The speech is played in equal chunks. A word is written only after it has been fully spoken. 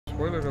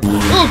spoiler.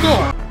 Oh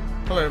god!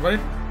 Hello everybody.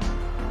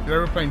 Today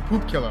we're playing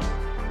Poop Killer.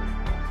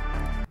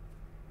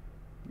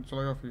 That's all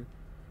I got for you.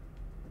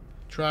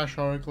 Trash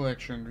Horror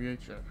Collection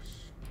VHS.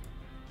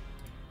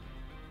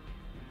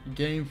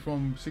 Game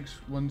from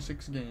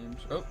 616 Games.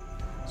 Oh,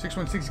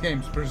 616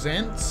 Games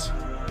presents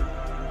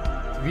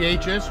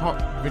VHS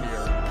hot video.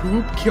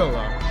 Poop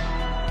Killer.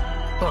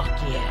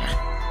 Fuck yeah.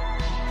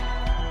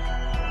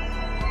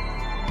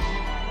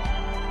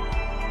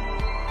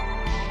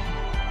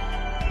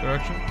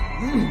 Direction.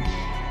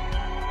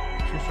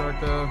 Should start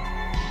the.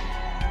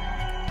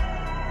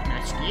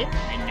 That's it.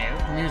 I know.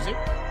 Music.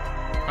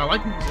 I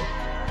like music.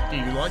 Do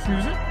you like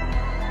music?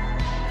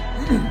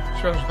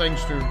 Special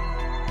thanks to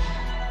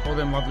all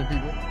them lovely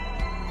people.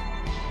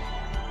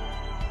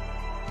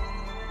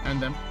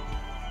 And them.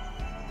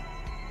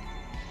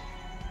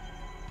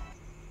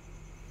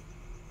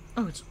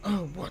 Oh, it's.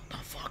 Oh, what the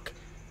fuck?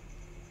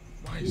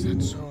 Why is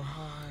that so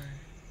high?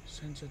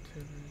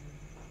 Sensitivity.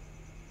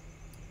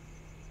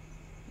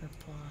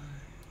 Apply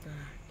back.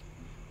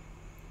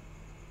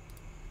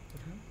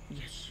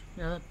 Yes.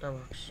 Yeah, that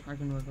works. I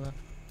can work with that.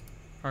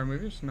 Horror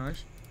movies,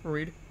 nice.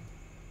 Read.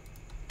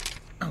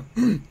 Oh.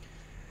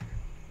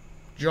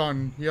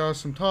 John, here are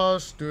some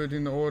tasks. Do it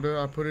in the order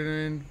I put it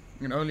in.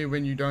 And only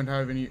when you don't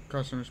have any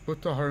customers.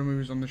 Put the horror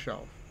movies on the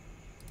shelf.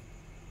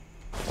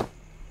 Okay.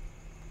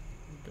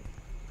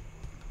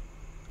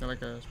 Got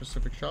like a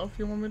specific shelf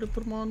you want me to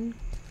put them on,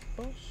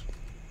 boss?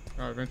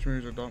 Oh, adventure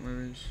movies, adult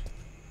movies.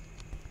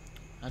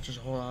 That's just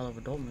a whole lot of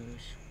adult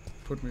movies.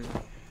 Put movies.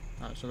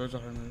 Alright, so those are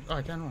horror movies. Oh,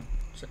 I can run.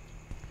 Sick.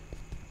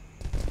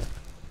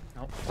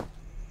 Ow.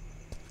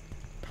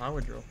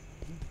 Power drill.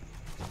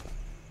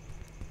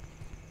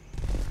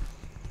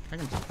 I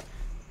can.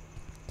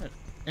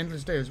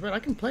 Endless Days. Wait, I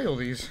can play all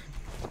these.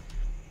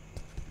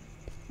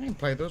 I can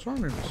play those horror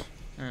movies.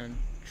 And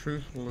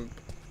Truth Loop.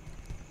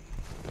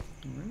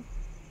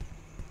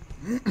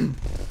 Alright.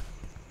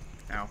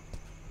 Ow.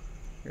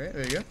 Okay,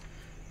 there you go.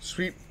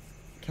 Sweep.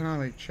 Can I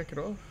like check it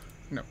off?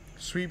 No.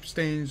 Sweep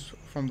stains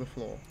from the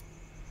floor.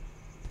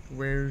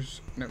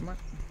 Where's... Never mind.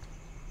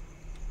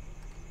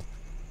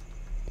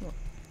 What?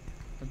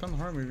 I've done the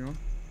horror movie one.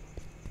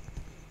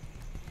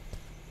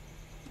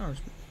 Oh,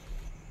 it's...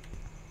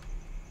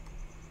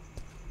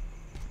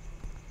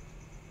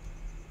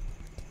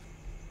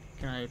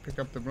 Can I pick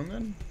up the broom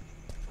then?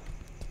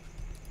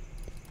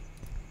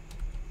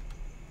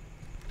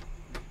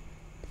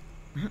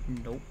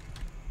 Nope.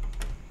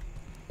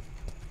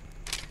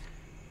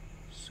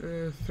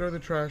 So, throw the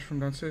trash from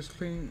downstairs,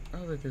 clean.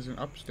 Oh, wait, there's an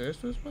upstairs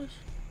to this place?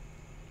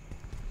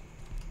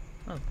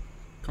 Oh,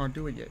 can't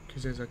do it yet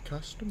because there's a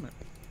customer.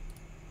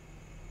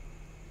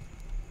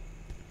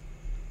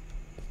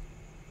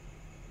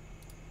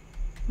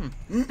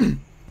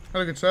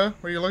 Hello, good sir.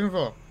 What are you looking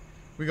for?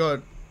 We got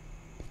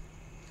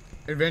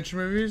adventure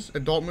movies,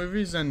 adult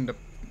movies, and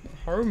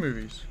horror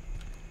movies.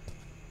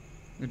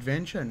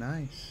 Adventure,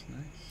 nice,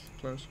 nice,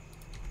 close.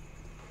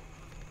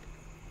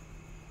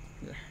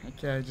 Yeah,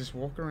 okay, just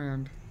walk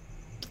around.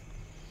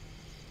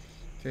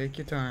 Take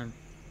your time.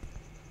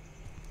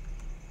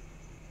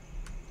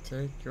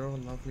 Take your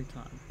lovely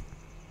time.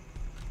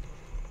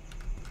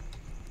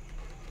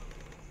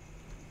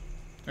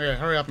 Okay,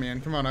 hurry up,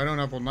 man. Come on, I don't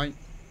have all night.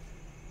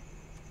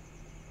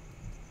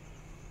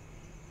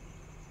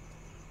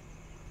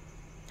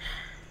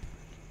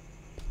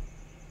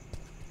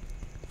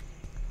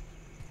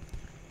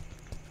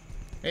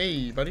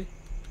 Hey, buddy.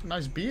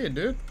 Nice beard,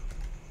 dude.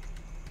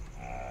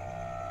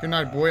 Good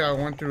night, boy. I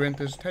want to rent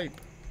this tape.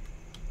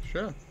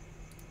 Sure.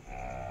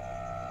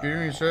 Good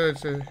evening, sir.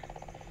 It's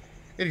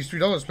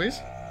 $83, please.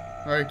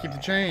 Alright, keep the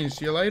change.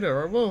 See you later.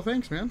 Alright, well,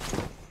 thanks, man.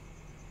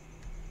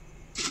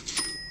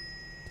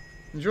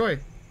 Enjoy.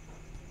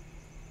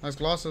 Nice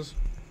glasses.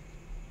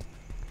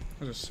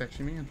 That's a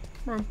sexy man.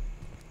 Bro.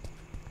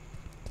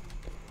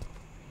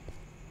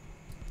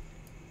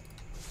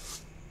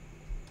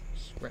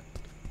 Sweat.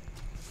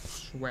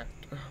 Sweat.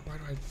 Why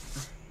do I...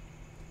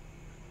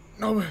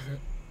 No with it.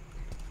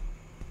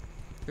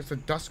 Guess the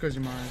dust goes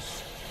in my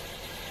eyes.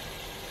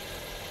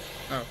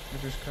 Oh,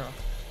 it's his car.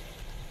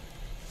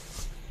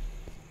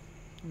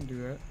 I can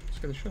do that.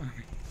 Scare the shit out of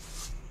me.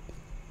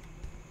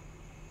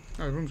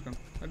 Oh, the room's gone.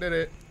 I did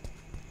it.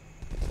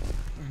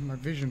 Oh, my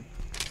vision.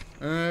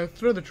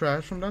 Throw the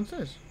trash from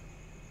downstairs.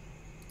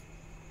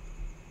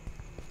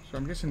 So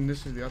I'm guessing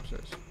this is the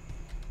upstairs.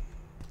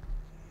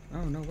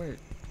 Oh, no, wait.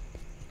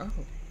 Oh.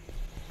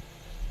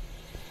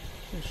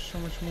 There's so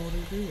much more to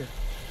do here.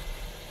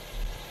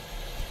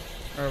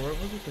 Alright, what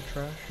was it? The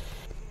trash?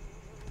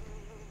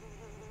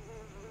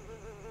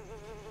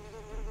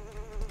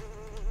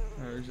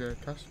 Is there a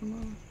customer?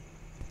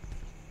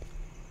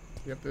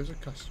 Yep, there's a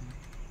customer.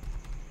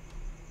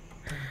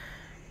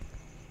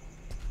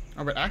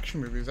 Oh, but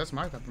action movies, that's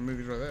my type of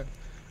movies right there.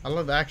 I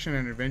love the action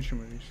and adventure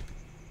movies.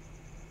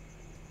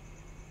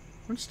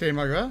 Don't stay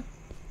like that.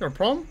 Got a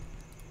problem?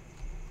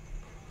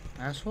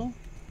 Asshole?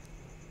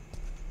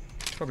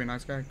 Probably a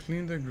nice guy.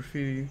 Clean the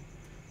graffiti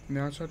in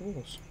the outside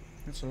walls.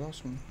 That's the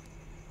last one.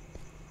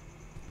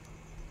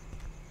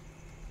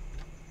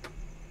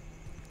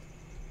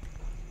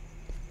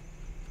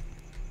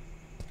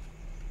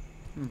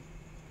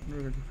 I'm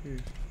really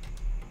confused.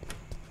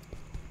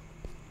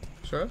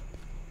 Sir?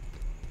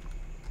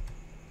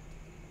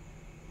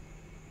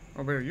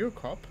 Oh, wait, are you a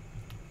cop?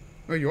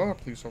 Oh, you are a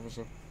police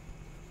officer.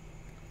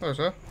 Hello,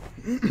 sir.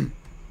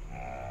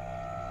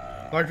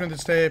 Like to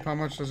tape, how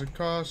much does it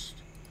cost?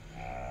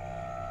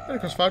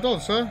 It costs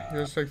 $5, sir. You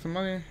just take the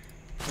money.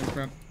 Thanks,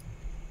 man.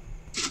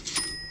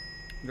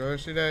 Enjoy the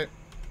rest of your day.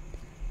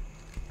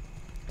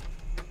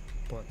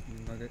 What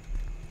nugget?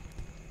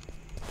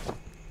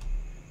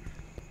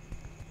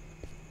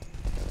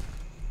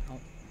 Oh.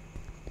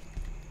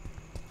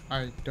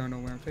 I don't know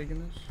where I'm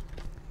taking this.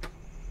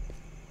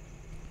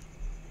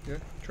 Yeah,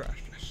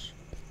 trash this.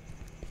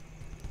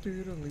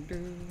 Doodly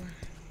doo.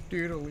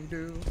 Doodly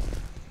doo.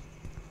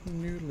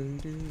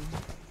 Noodly doo.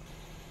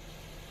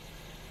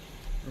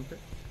 Okay.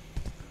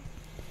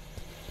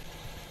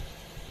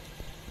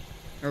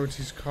 Oh, it's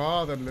his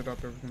car that lit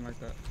up everything like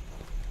that.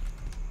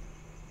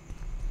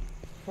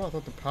 Oh, I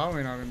thought the power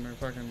went out in the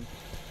fucking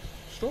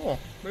store,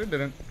 but it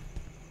didn't.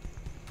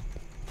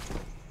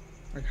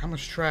 Like, how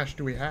much trash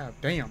do we have?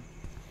 Damn.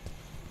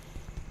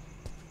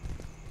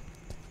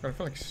 But I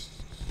feel like...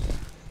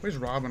 Where's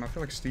Robin? I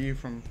feel like Steve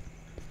from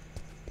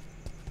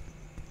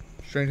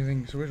Stranger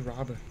Things. Where's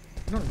Robin?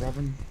 Not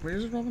Robin. Where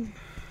is it, Robin?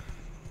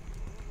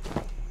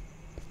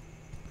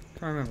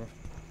 Can't remember.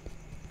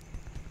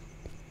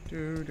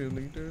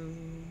 Doodly doo.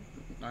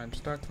 I'm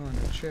stuck on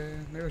a chair.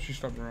 Maybe I should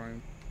stop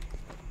drawing.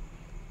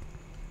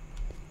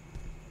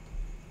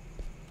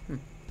 And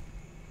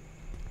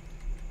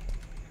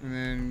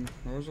then,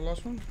 what was the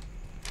last one?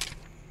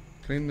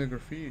 Clean the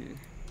graffiti.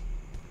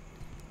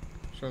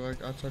 So,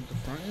 like, outside the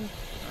front here?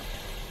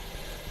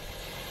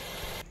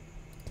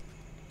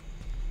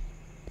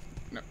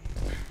 No.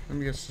 Let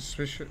me get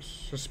suspicious.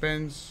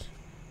 Suspense.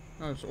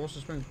 No, it's all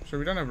suspense. So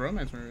we don't have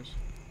romance movies.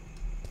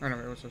 Oh no,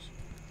 wait, what's this?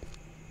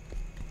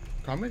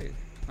 Comedy.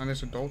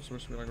 Unless adults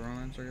supposed to be like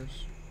romance, I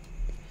guess.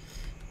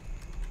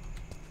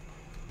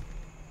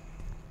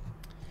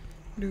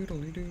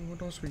 Doodly doo.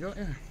 What else we got?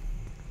 Yeah.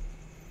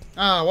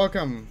 Ah,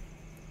 welcome.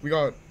 We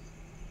got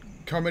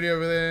comedy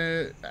over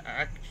there.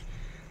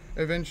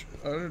 Adventure.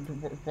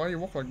 Why you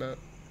walk like that?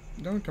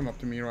 Don't come up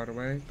to me right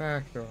away.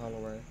 Back the hell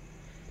away.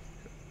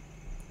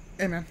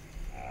 Hey, man.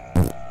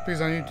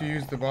 Please, I need to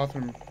use the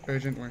bathroom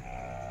urgently.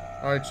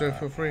 Alright, so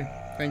feel free.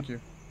 Thank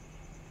you.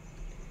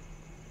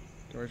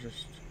 Do I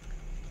just...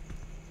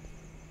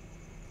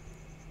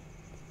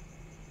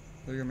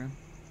 There you go, man.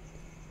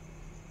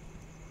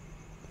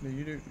 Yeah,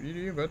 you do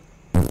you, bud.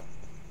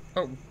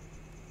 Oh.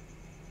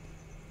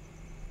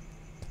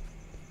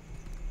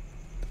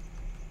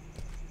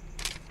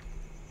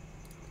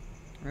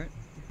 Alright.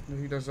 If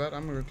he does that,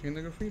 I'm gonna clean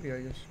the graffiti, I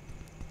guess.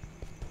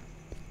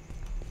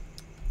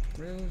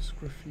 Where's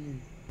graffiti?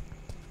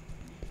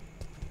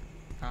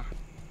 Ah.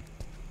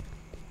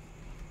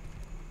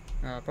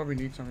 I probably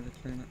need something to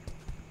clean it.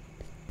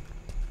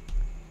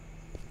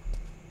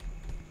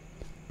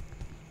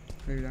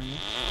 Maybe down here.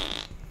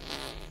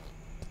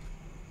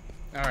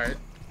 Alright.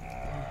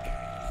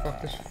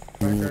 Fuck, this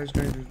fat guy's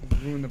going to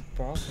ruin the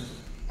bathroom.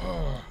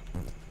 Oh.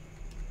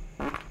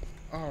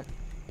 Oh.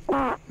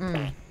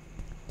 Mm.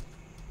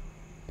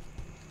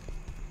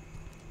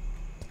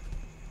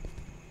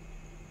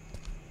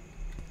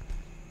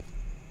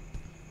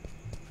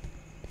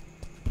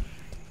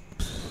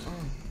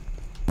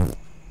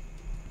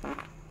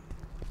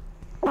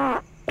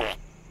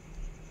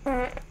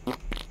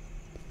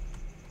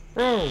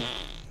 Oh.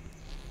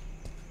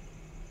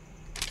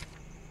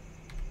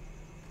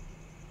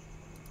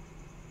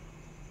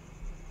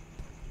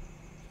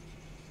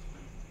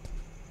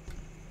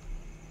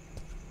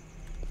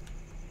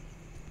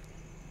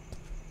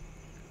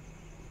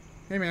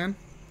 Hey, man.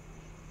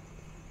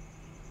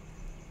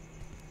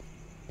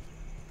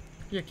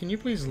 Yeah, can you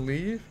please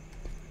leave?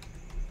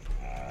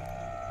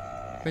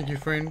 Thank you,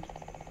 friend.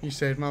 You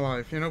saved my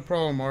life. Yeah, no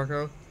problem,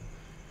 Marco.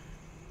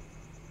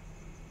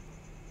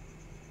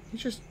 He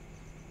just...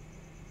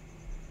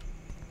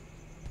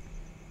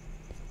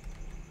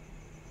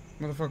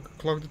 Motherfucker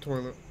clogged the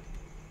toilet.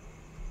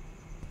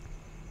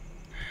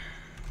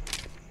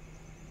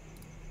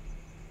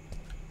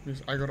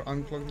 Because I gotta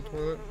unclog the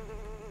toilet.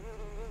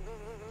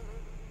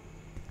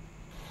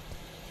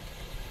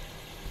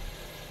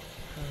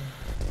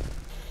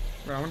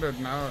 Wait, I wonder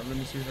now, let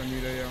me see if I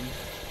need a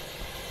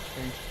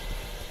thing.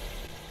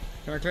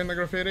 Can I clean the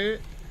graffiti?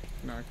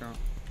 No, I can't.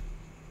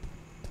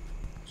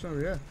 So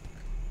yeah.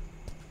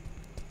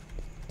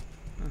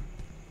 Huh.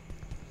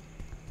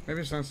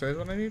 Maybe it's downstairs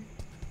what I need?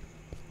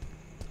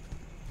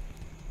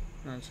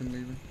 No, it's in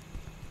leaving.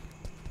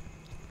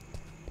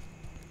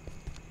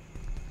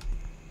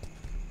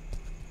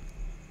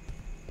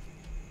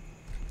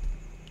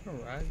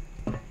 Alright.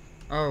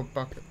 Oh,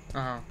 bucket.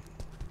 Oh.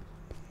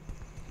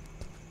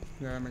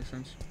 Yeah, that makes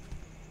sense.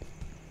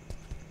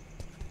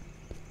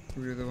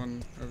 We'll do the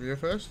one over here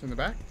first, in the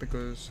back,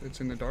 because it's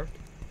in the dark.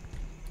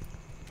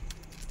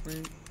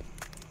 Clean.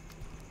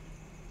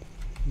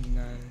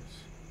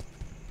 Nice.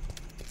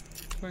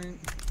 Clean.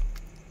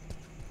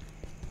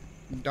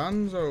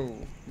 Dunzo!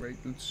 Wait,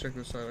 let's check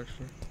this out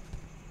actually.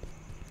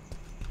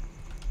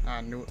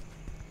 I knew it.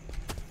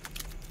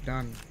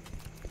 Done.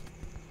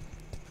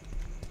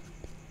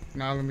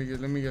 Now let me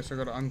guess. I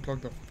gotta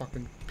unplug the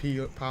fucking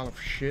pile of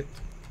shit.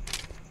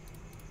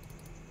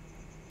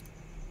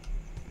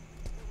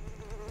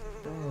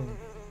 Bro.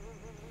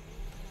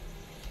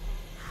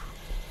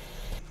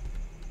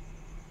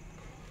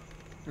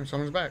 And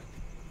someone's back.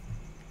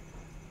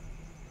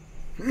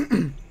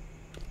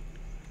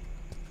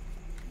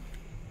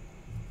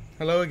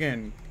 Hello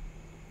again.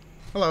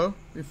 Hello.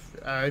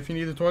 If you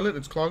need the toilet,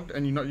 it's clogged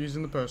and you're not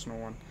using the personal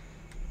one.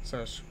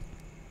 Says.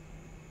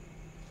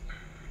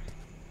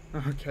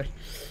 Okay.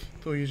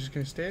 Thought you were just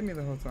gonna stare at me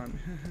the whole time.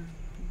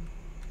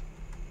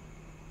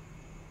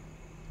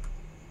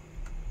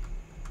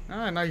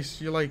 Ah, nice.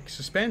 You like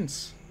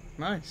suspense.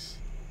 Nice.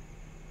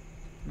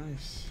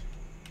 Nice.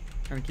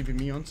 Kinda keeping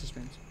me on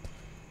suspense.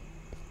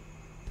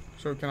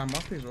 So can I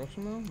mark these off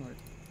somehow? Like,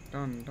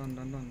 done.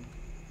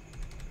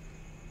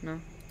 No?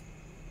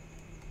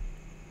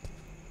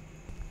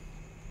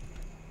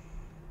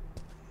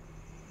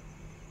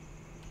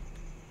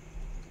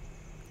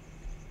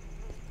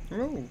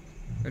 Oh,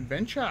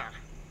 adventure.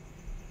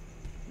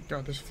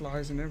 God, there's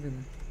flies and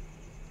everything.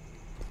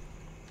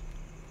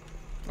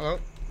 Hello?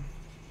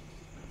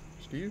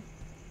 Steve?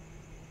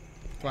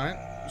 Client?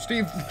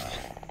 Steve!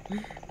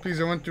 Please,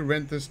 I want to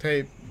rent this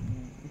tape.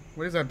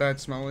 What is that bad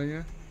smell in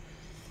here?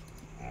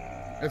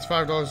 It's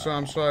 $5, so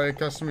I'm sorry. A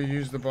customer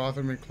used the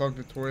bathroom and clogged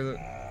the toilet.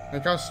 A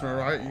customer,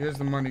 right? Here's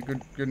the money.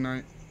 Good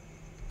night.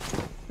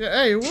 Yeah,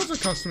 hey, it was a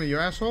customer, you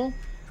asshole.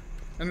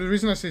 And the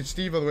reason I said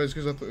Steve, by the way, is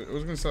because I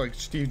was going to say, like,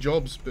 Steve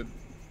Jobs, but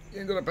he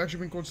ended up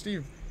actually being called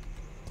Steve.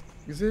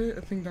 Is there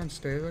a thing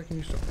downstairs I can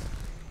use to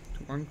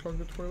unclog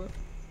the toilet?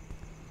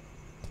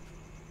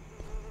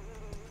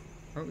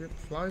 Oh, yep,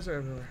 flies are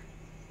everywhere.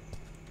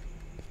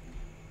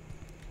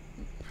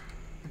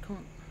 I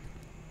can't.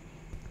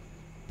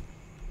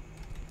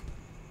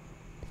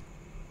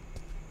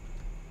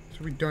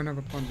 So we don't have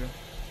a plunger.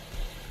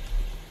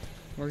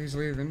 Well, he's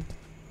leaving.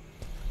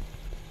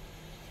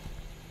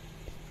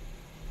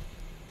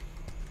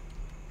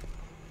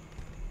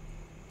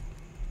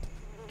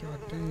 God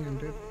damn,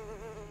 dude.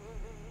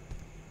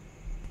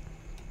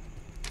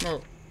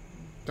 Oh,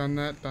 done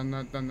that.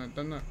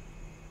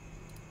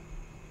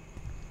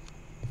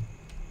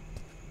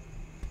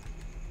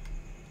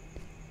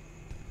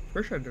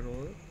 Wish I did all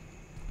of it.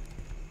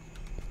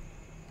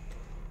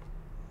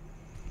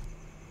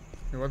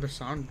 Yeah, why'd the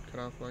sound cut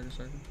off for like a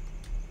second?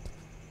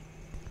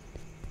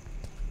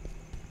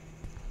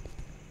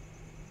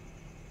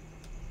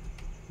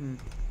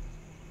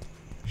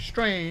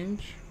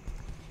 Strange.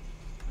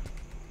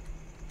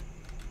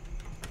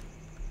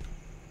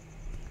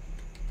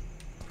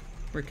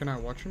 Wait, can I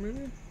watch a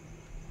movie?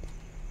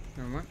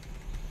 Never mind.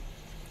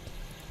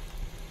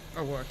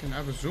 Oh, well, I can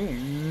have a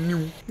zoom.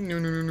 No.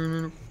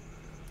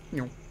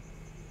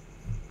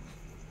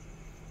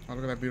 Oh,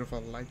 look at that beautiful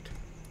light.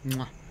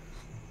 Mwah.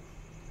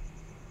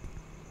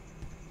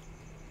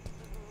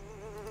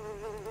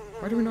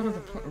 Why do we not have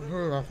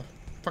a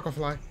fuck a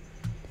fly?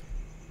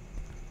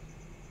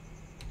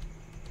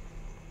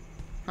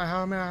 Hi,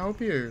 how may I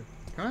help you?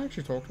 Can I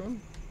actually talk to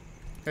him?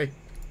 Hey,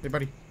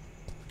 buddy.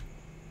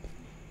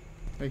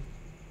 Hey.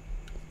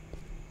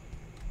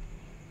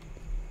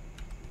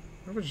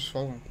 What if I just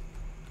follow him?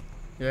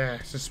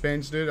 Yeah,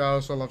 suspense, dude. I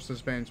also love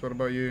suspense. What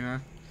about you, huh?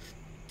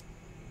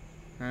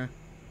 Huh?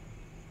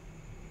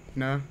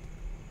 No?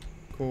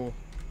 Cool.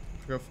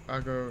 I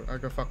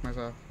go fuck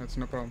myself. That's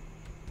no problem.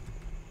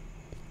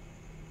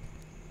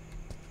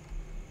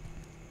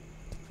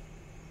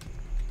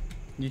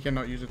 You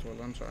cannot use the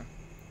toilet, I'm sorry.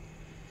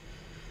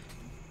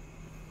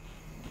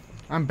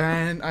 I'm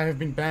banned. I have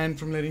been banned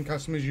from letting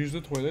customers use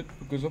the toilet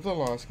because of the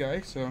last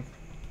guy, so.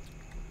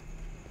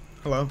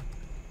 Hello.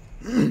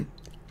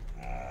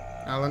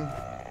 Alan.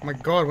 Oh my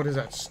god, what is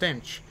that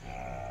stench?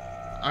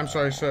 I'm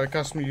sorry, sir. A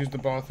customer used the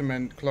bathroom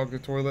and clogged the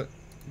toilet.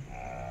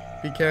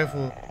 Be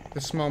careful.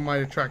 The smell might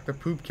attract the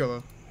poop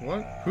killer.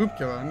 What? Poop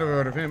killer? I never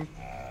heard of him.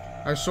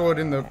 I saw it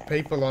in the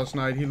paper last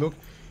night. He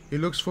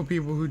looks for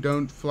people who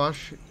don't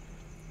flush.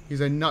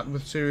 He's a nut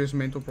with serious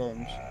mental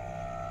problems.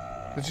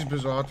 This is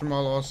bizarre.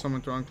 Tomorrow I'll ask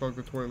someone to unclog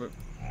the toilet.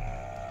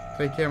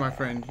 Take care, my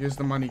friend. Here's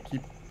the money.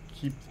 Keep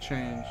the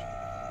change.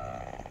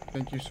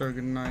 Thank you, sir.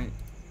 Good night.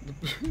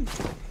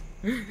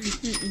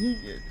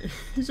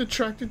 He's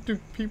attracted to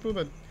people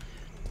that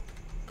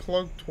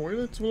clog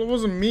toilets? Well, it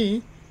wasn't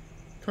me.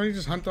 Can't you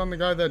just hunt down the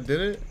guy that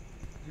did it?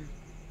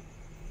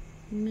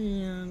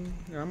 Man.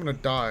 Yeah, I'm gonna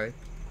die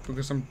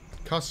because some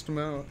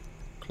customer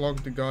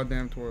clogged the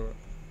goddamn toilet.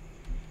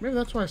 Maybe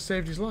that's why I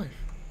saved his life.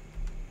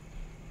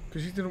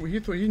 Because he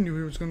thought he knew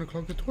he was gonna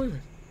clog the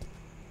toilet.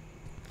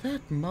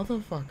 That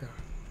motherfucker.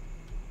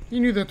 He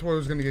knew that toilet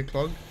was gonna get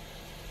clogged.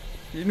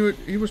 He knew it.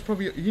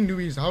 He knew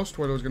his house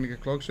toilet was gonna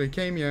get clogged. So he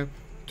came here,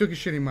 took his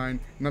shit in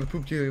mind. Now the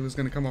poop killer is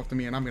gonna come after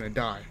me, and I'm gonna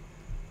die.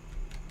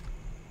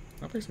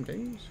 I'll play some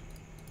games.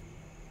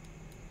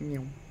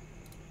 No.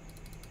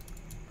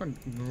 Yeah,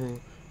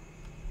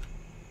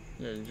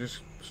 you're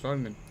just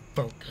starting to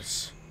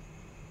focus.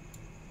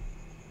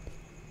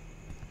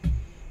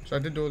 So I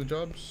did all the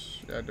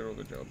jobs? Yeah, I did all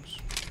the jobs.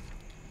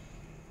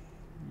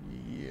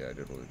 Yeah, I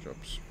did all the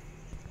jobs.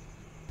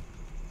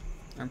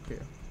 I'm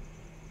clear.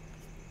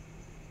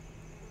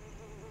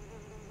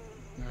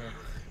 Ugh.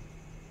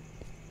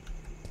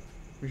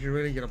 We should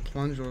really get a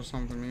plunger or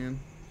something, man.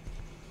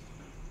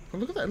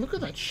 But look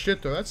at that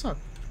shit though.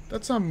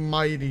 That's a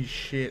mighty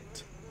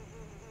shit.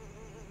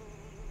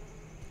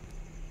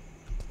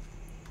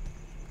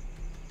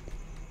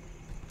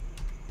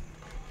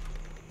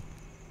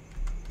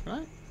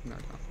 Right? No,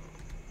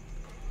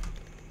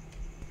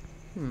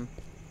 no.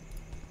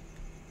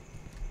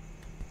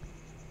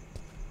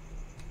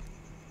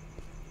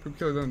 Poop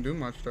killer don't do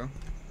much though.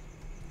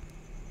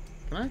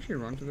 Can I actually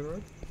run to the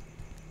road?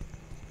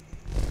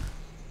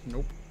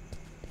 Nope.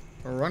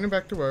 We're running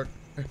back to work.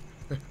 Can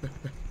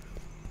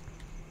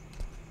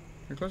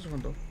you close the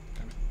front door?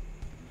 Damn it.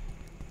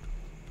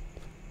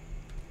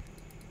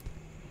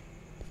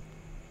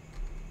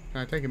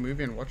 Can I take a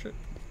movie and watch it?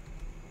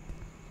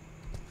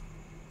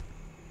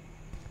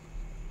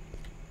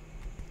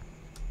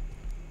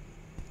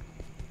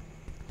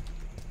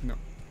 No.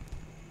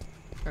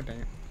 God dang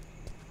it.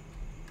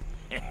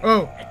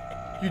 Oh!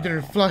 You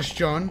didn't flush,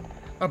 John.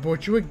 I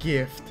bought you a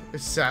gift.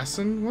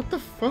 Assassin? What the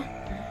fuck?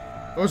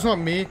 It was not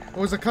me. It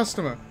was a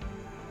customer.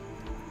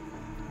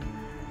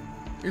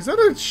 Is that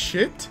a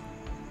shit?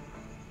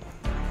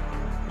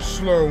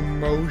 Slow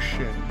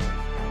motion.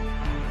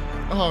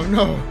 Oh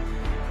no.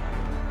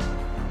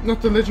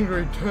 Not the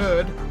legendary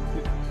turd.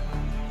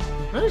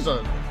 There's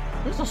a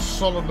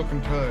solid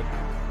looking turd.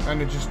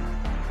 And it just...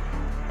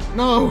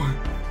 No!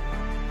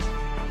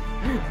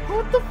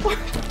 What the fuck?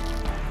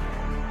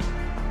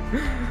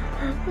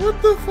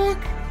 What the fuck?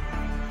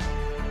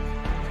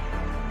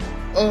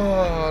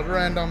 Oh, it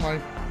ran down my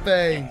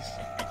face.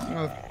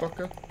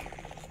 Motherfucker.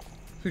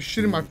 Threw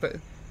shit in my face.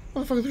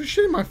 Motherfucker threw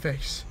shit in my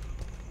face.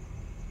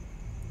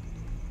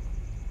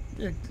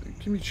 Yeah,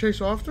 can we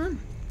chase after him?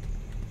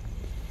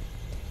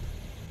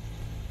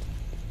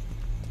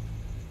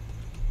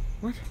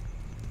 What?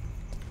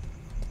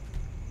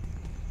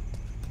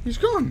 He's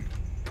gone.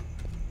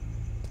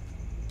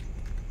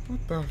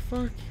 What the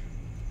fuck?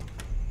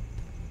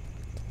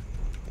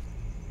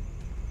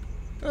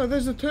 Oh,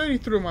 there's a turd he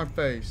threw in my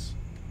face.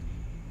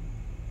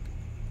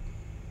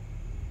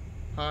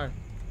 Hi.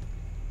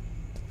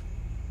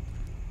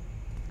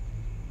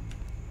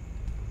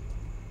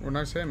 Well,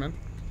 nice hair, man.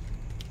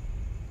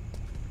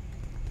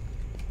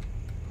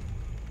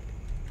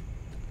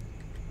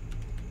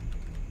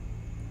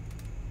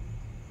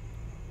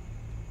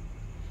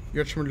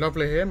 You got some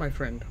lovely hair, my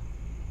friend.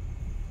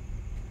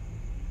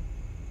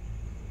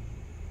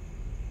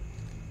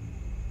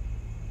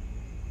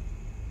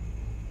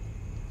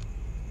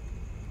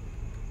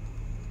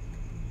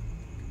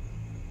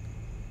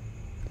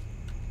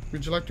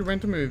 Would you like to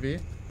rent a movie?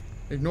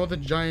 Ignore the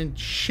giant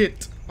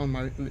shit on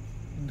my...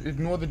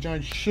 Ignore the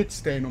giant shit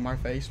stain on my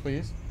face,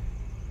 please.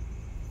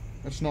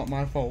 That's not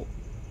my fault.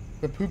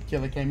 The poop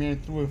killer came in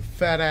and threw a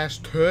fat ass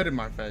turd in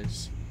my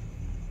face.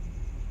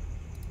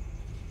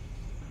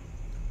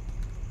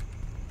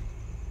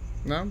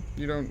 No?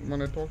 You don't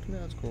want to talk to me?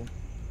 That's cool.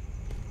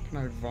 Can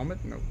I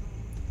vomit? No.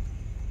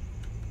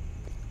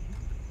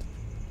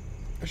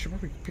 I should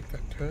probably pick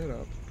that turd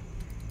up.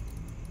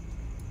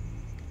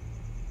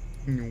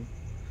 No.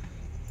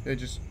 Yeah,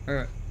 just...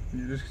 Alright.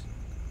 You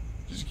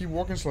just keep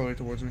walking slowly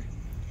towards me.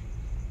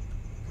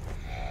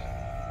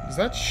 Is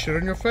that shit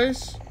on your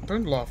face?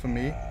 Don't laugh at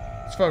me.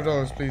 It's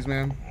 $5, please,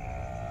 ma'am.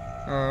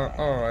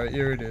 Alright,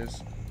 here it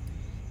is.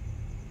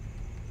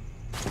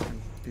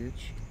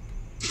 Bitch.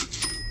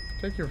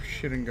 Take your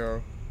shit and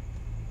go.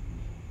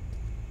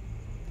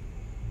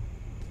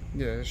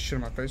 Yeah, there's shit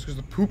on my face because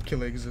the poop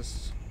killer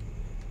exists.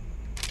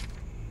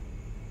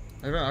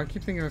 I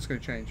keep thinking that's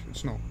gonna change.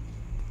 It's not.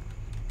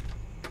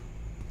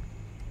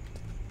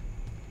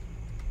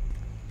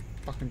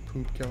 Fucking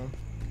poop killer.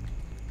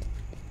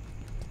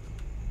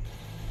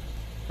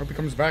 Hope he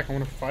comes back. I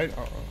want to fight.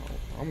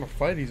 I'm gonna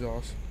fight his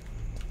ass.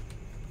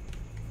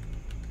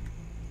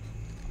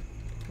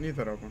 Leave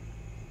that open.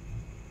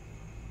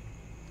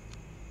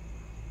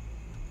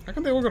 How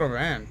come they all got a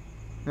van?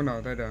 Well, no,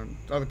 they don't.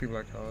 Other people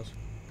have cars.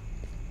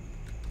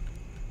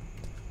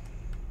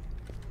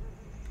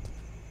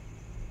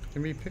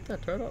 Can we pick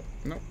that turd up?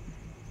 Nope.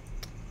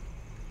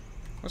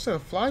 I'll say the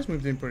flies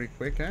moved in pretty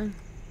quick, eh?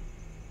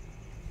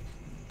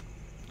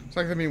 It's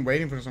like they've been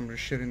waiting for somebody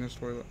to shit in this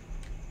toilet.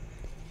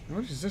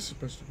 What is this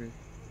supposed to be?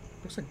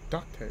 Looks like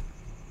duct tape.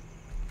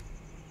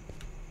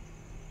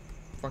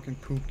 Fucking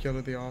poop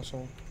killer, the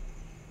asshole.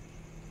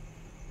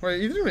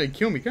 Wait, he didn't really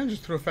kill me. He kind of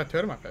just threw a fat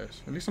turd in my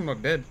face. At least I'm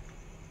not dead.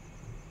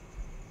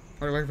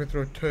 I'd like if I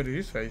throw a turd in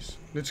his face.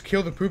 Let's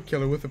kill the poop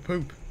killer with the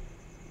poop.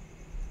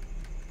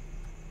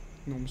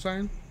 You know what I'm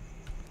saying?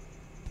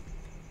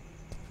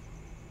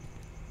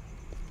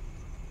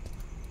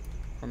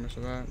 Can't mess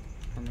with that.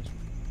 Can't mess with...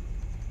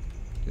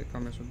 Yeah,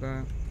 can't mess with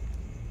that.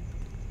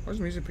 Why is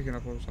the music picking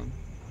up all of a sudden?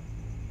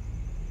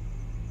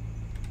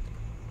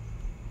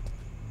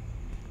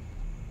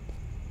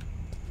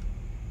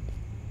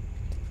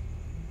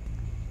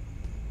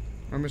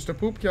 Oh, Mr.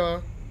 Poop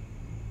Killer.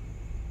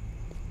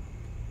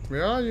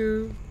 Where are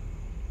you?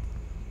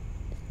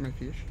 My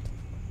fish.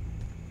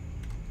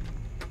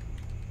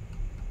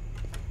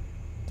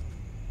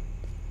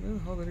 Where the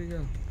hell did he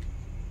go?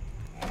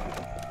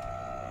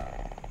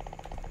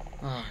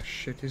 Ah,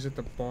 shit, he's at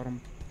the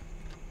bottom.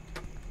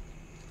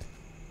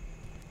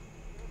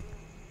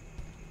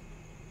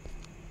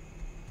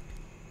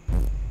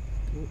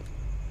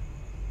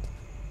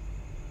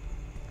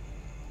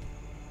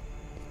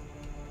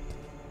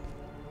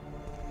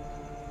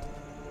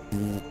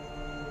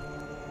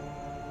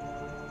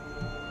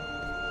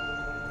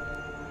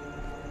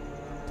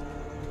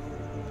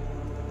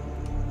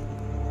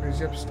 Is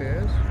he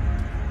upstairs?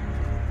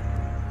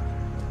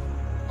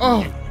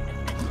 Oh!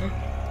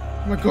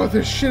 Oh my god,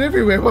 there's shit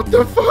everywhere. What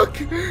the fuck?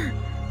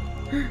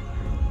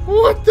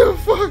 What the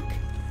fuck?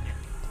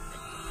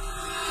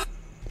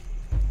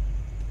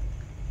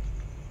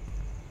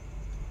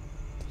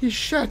 He's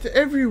shot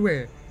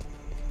everywhere.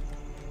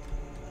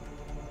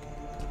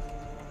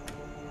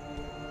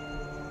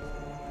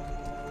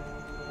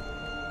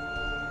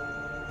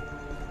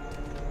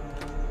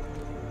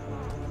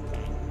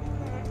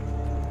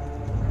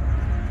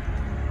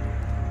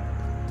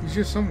 He's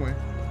here somewhere.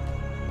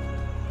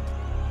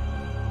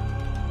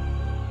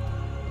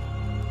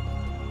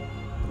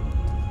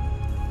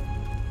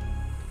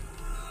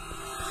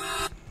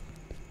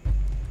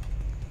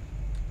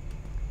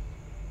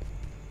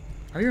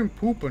 I hear him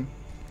pooping.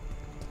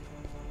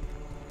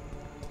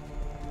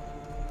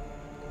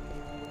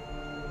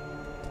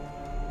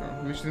 Oh,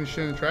 at least didn't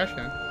shit in the trash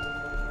can.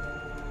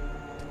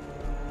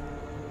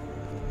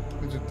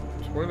 There's a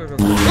toilet over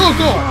there. Oh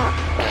god!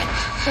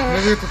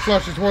 Never get to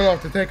flush the toilet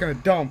after taking a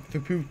dump. The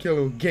poop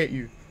killer will get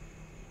you.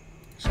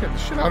 Scared the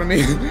shit out of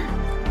me.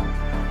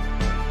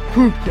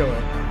 Poop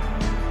killer.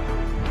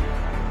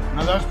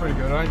 Now that's pretty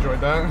good. I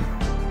enjoyed that.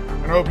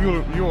 And I hope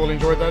you all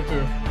enjoyed that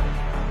too.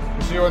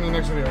 See you in the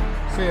next video.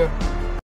 See ya.